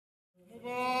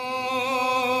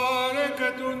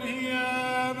هي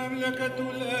مملكة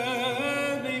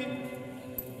الآب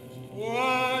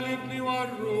والابن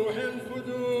والروح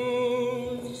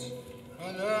القدس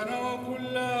الآن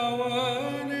وكل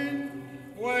أوان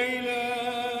وإلى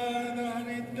دهر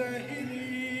الداهرين.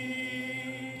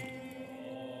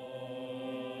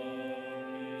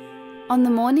 On the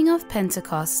morning of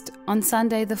Pentecost, on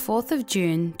Sunday the 4th of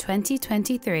June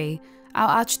 2023,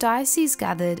 our Archdiocese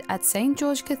gathered at St.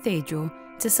 George Cathedral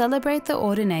to celebrate the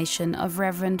ordination of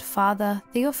Reverend Father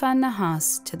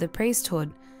Theophan to the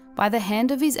priesthood by the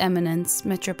hand of His Eminence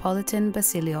Metropolitan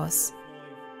Basilios.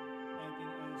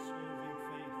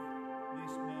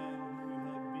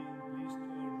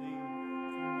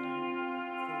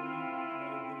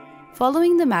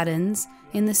 Following the Matins,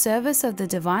 in the service of the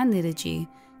Divine Liturgy,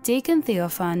 Deacon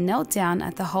Theophan knelt down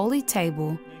at the Holy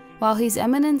Table while His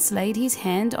Eminence laid his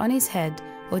hand on his head,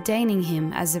 ordaining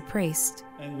him as a priest.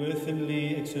 And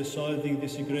worthily exercising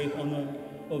this great honor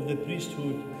of the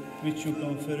priesthood which you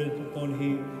conferred upon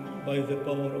him by the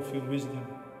power of your wisdom.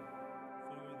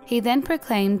 He then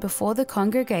proclaimed before the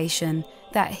congregation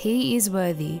that he is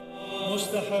worthy,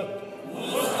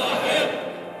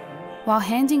 while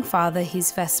handing Father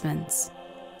his vestments.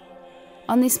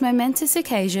 On this momentous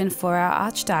occasion for our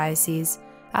Archdiocese,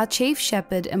 our Chief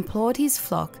Shepherd implored his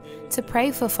flock to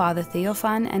pray for Father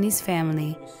Theophan and his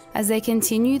family as they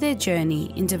continue their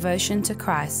journey in devotion to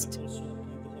Christ.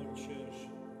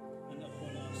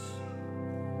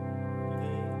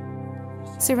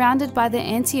 Surrounded by the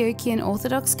Antiochian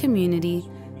Orthodox community,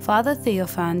 Father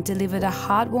Theophan delivered a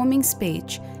heartwarming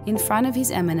speech in front of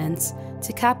His Eminence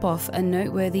to cap off a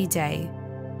noteworthy day.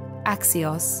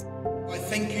 Axios. I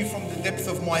thank you from the depth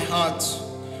of my heart,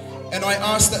 and I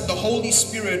ask that the Holy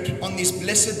Spirit on this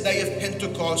blessed day of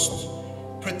Pentecost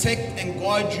protect and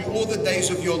guide you all the days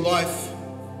of your life,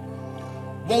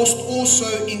 whilst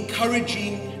also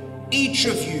encouraging each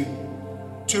of you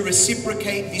to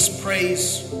reciprocate this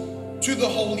praise to the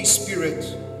Holy Spirit,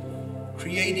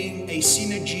 creating a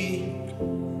synergy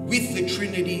with the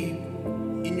Trinity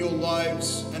in your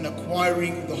lives and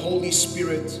acquiring the Holy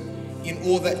Spirit in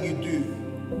all that you do,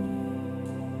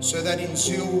 so that in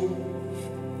zeal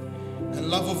and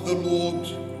love of the Lord,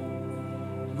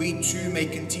 we too may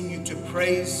continue to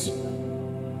praise,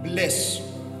 bless,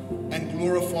 and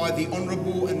glorify the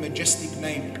honorable and majestic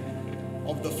name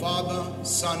of the Father,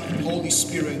 Son, and Holy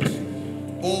Spirit,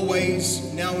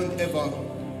 always, now and ever,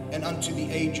 and unto the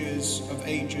ages of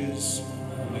ages.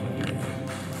 Amen.